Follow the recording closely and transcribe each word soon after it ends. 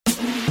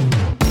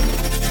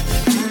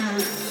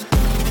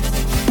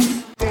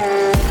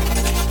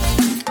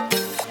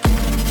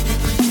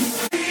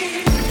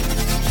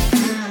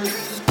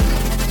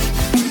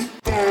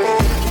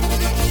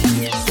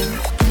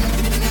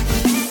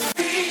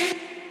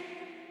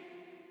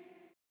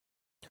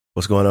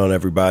What's going on,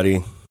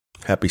 everybody?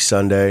 Happy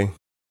Sunday.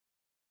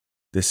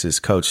 This is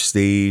Coach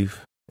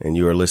Steve, and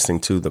you are listening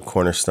to the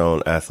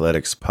Cornerstone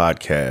Athletics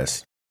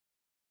Podcast.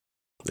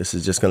 This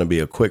is just going to be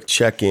a quick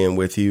check-in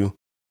with you.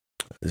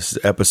 This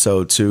is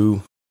episode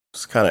 2.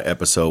 It's kind of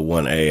episode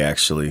 1A,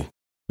 actually,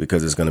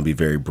 because it's going to be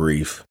very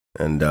brief.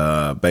 And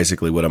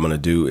basically what I'm going to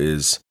do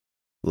is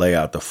lay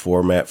out the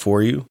format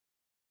for you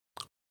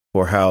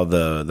for how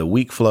the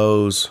week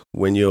flows,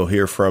 when you'll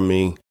hear from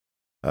me.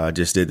 I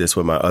just did this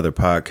with my other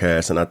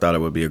podcast, and I thought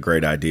it would be a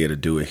great idea to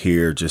do it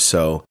here just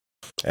so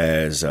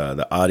as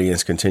the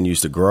audience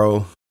continues to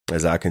grow,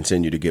 as I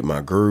continue to get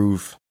my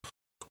groove,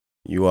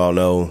 you all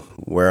know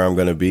where I'm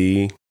going to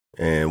be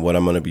and what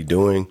I'm going to be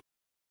doing.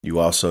 You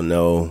also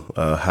know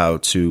how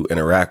to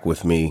interact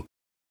with me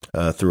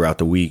throughout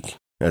the week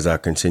as I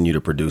continue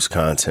to produce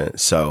content.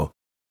 So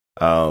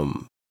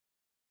I'm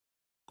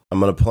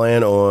going to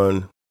plan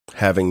on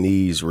having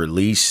these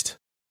released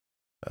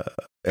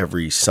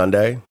every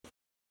Sunday.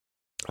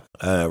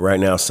 Right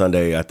now,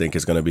 Sunday, I think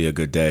is going to be a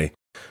good day.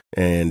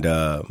 And,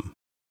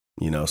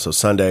 so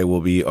Sunday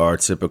will be our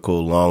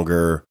typical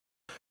longer,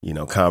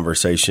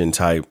 conversation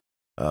type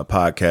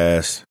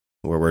podcast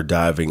where we're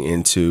diving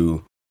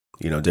into,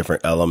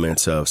 different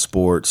elements of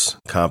sports,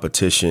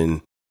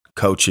 competition,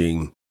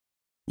 coaching,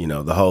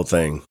 the whole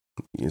thing.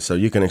 So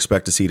you can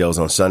expect to see those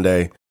on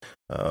Sunday.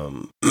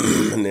 And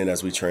then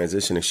as we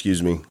transition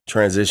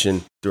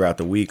throughout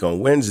the week on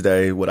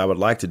Wednesday, what I would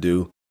like to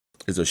do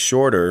is a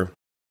shorter,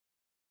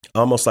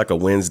 almost like a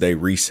Wednesday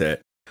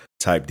reset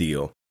type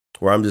deal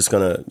where I'm just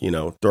going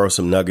to, throw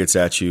some nuggets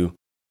at you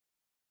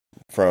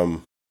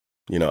from,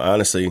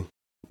 honestly,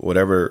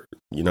 whatever,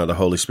 the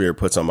Holy Spirit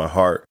puts on my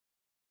heart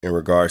in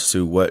regards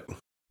to what,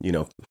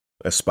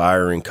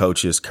 aspiring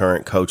coaches,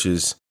 current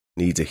coaches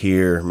need to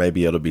hear.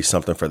 Maybe it'll be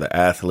something for the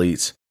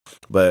athletes,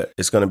 but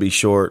it's going to be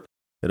short.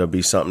 It'll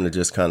be something to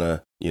just kind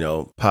of,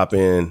 pop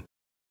in,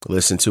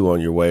 listen to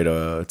on your way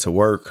to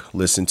work,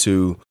 listen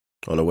to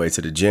on the way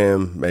to the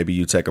gym. Maybe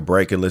you take a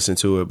break and listen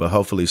to it, but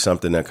hopefully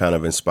something that kind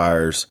of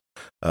inspires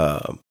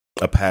a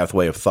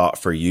pathway of thought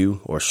for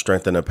you or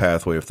strengthen a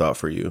pathway of thought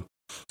for you.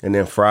 And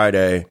then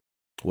Friday,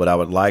 what I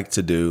would like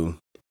to do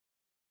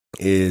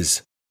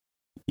is,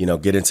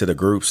 get into the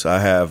groups. I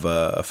have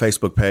a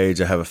Facebook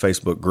page. I have a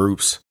Facebook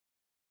groups,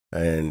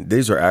 and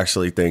these are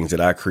actually things that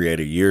I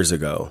created years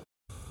ago.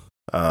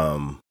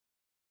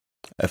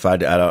 If I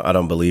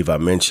don't believe I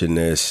mentioned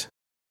this,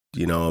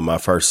 in my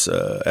first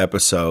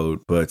episode,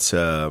 but,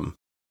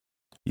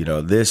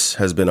 this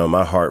has been on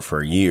my heart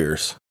for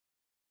years.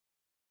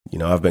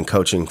 I've been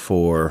coaching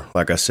for,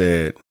 like I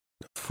said,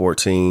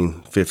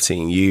 14,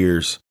 15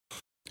 years.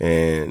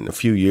 And a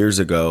few years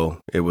ago,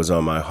 it was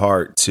on my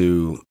heart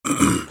to,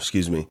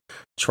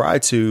 try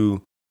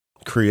to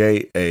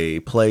create a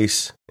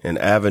place, an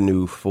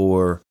avenue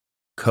for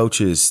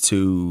coaches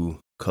to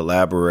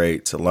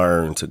collaborate, to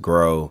learn, to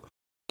grow.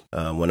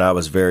 When I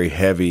was very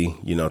heavy,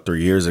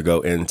 3 years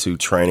ago into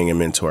training and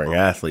mentoring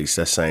athletes,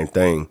 that same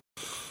thing.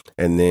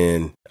 And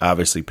then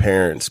obviously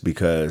parents,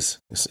 because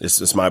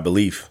it's my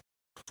belief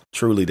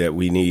truly that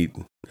we need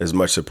as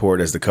much support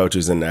as the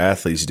coaches and the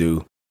athletes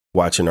do,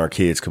 watching our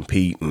kids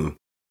compete. And,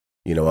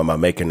 am I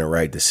making the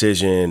right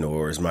decision,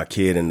 or is my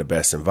kid in the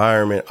best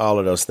environment? All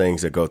of those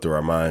things that go through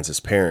our minds as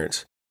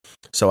parents.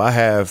 So I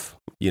have,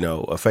 a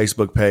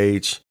Facebook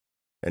page.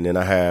 And then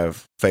I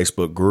have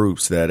Facebook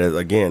groups that,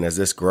 again, as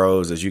this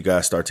grows, as you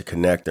guys start to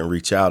connect and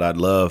reach out, I'd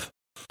love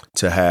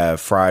to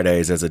have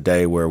Fridays as a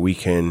day where we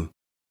can,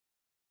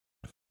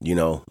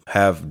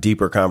 have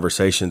deeper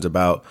conversations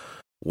about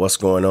what's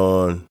going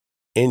on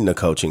in the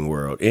coaching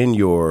world, in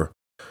your,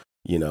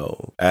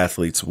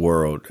 athletes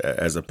world,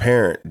 as a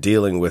parent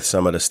dealing with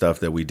some of the stuff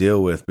that we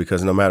deal with,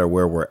 because no matter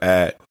where we're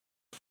at,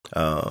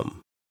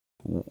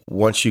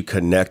 once you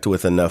connect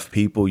with enough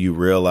people, you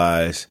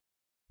realize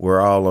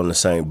we're all on the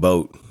same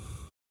boat.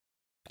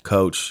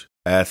 Coach,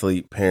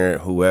 athlete,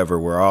 parent, whoever,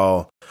 we're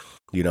all,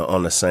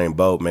 on the same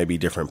boat, maybe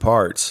different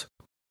parts,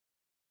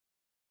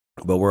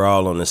 but we're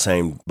all on the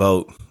same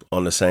boat,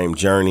 on the same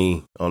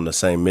journey, on the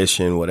same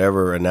mission,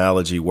 whatever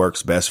analogy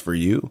works best for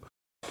you.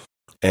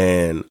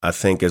 And I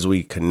think as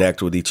we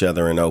connect with each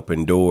other and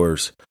open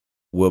doors,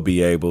 we'll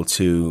be able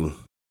to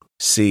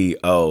see,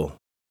 oh,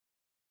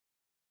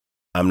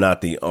 I'm not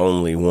the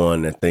only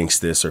one that thinks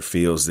this or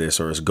feels this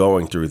or is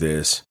going through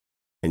this.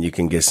 And you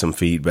can get some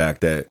feedback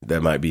that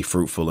might be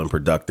fruitful and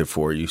productive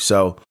for you.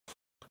 So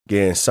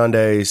again,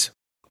 Sundays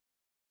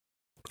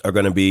are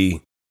going to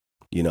be,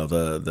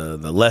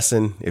 the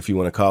lesson, if you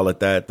want to call it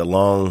that, the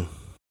long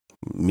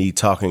me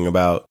talking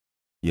about,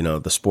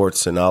 the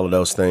sports and all of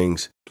those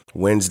things.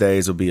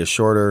 Wednesdays will be a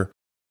shorter,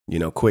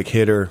 quick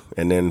hitter.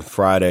 And then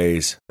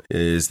Fridays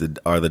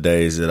are the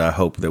days that I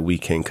hope that we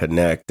can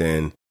connect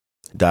and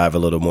dive a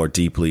little more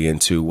deeply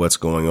into what's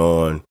going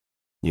on,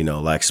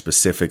 like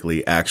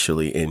specifically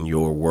actually in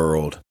your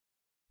world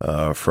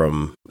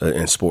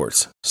in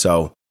sports.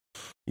 So,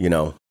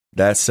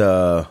 that's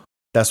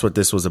what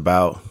this was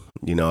about.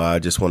 I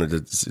just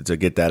wanted to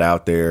get that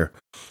out there.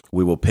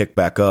 We will pick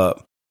back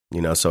up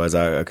So as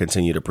I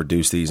continue to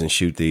produce these and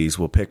shoot these,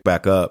 we'll pick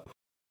back up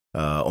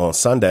on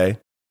Sunday,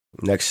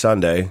 next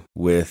Sunday,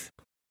 with,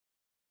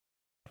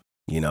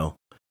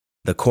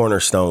 the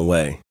Cornerstone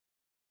Way.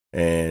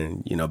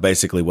 And,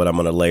 basically what I'm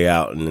going to lay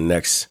out in the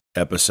next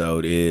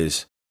episode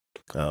is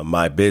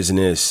my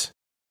business,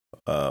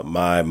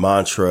 my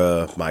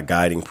mantra, my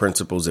guiding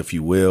principles, if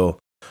you will,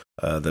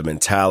 the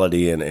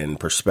mentality and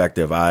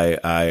perspective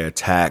I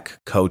attack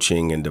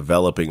coaching and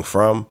developing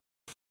from.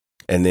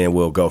 And then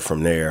we'll go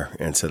from there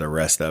into the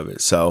rest of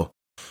it. So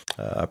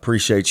I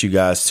appreciate you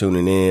guys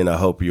tuning in. I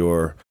hope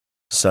your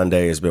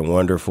Sunday has been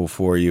wonderful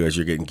for you as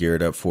you're getting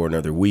geared up for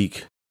another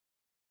week.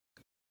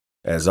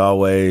 As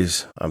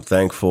always, I'm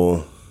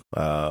thankful.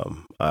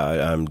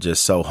 I'm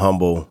just so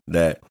humble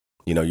that,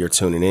 you're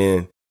tuning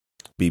in.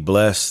 Be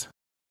blessed.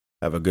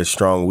 Have a good,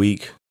 strong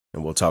week,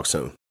 and we'll talk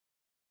soon.